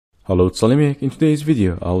Hello, it's AliMECH. In today's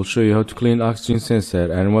video, I will show you how to clean oxygen sensor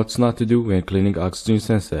and what's not to do when cleaning oxygen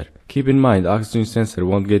sensor. Keep in mind, oxygen sensor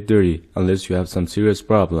won't get dirty unless you have some serious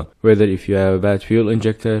problem, whether if you have a bad fuel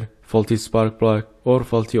injector, faulty spark plug, or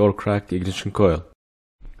faulty or cracked ignition coil.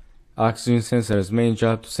 Oxygen sensor's main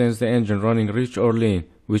job to sense the engine running rich or lean,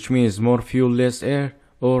 which means more fuel, less air,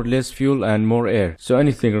 or less fuel and more air. So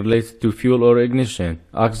anything related to fuel or ignition,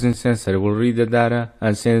 oxygen sensor will read the data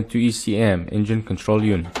and send it to ECM, engine control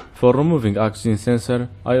unit. For removing oxygen sensor,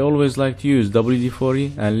 I always like to use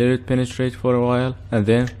WD-40 and let it penetrate for a while and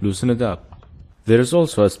then loosen it up. There is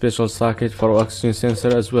also a special socket for oxygen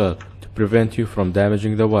sensor as well to prevent you from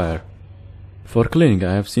damaging the wire. For cleaning,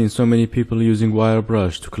 I have seen so many people using wire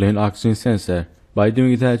brush to clean oxygen sensor. By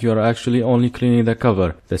doing that, you are actually only cleaning the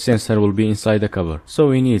cover. The sensor will be inside the cover. So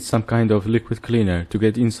we need some kind of liquid cleaner to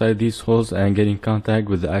get inside these holes and get in contact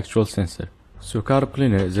with the actual sensor. So carb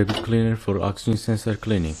cleaner is a good cleaner for oxygen sensor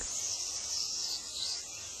cleaning.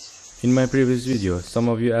 In my previous video, some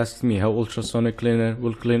of you asked me how ultrasonic cleaner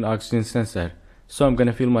will clean oxygen sensor. So I'm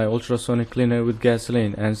gonna fill my ultrasonic cleaner with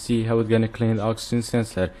gasoline and see how it's gonna clean the oxygen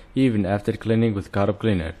sensor even after cleaning with carb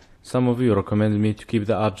cleaner. Some of you recommended me to keep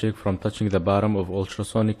the object from touching the bottom of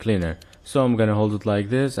ultrasonic cleaner. So I'm gonna hold it like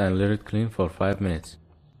this and let it clean for 5 minutes.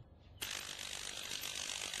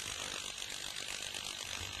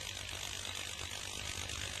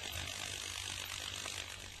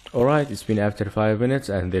 Alright, it's been after 5 minutes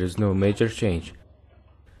and there is no major change.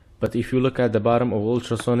 But if you look at the bottom of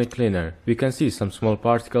ultrasonic cleaner, we can see some small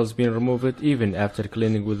particles being removed even after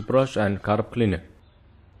cleaning with brush and carb cleaner.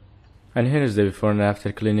 And here is the before and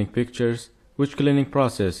after cleaning pictures. Which cleaning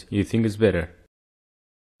process you think is better?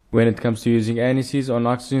 When it comes to using anti-seize on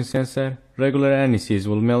oxygen sensor, regular anti-seize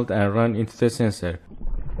will melt and run into the sensor,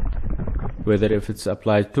 whether if it's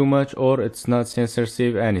applied too much or it's not sensor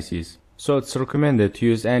safe anti-seize. So it's recommended to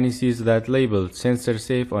use anti-seize that labeled sensor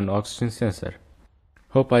safe on oxygen sensor.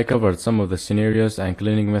 Hope I covered some of the scenarios and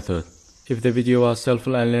cleaning method. If the video was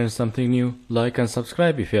helpful and learned something new, like and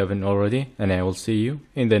subscribe if you haven't already, and I will see you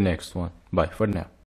in the next one. Bye for now.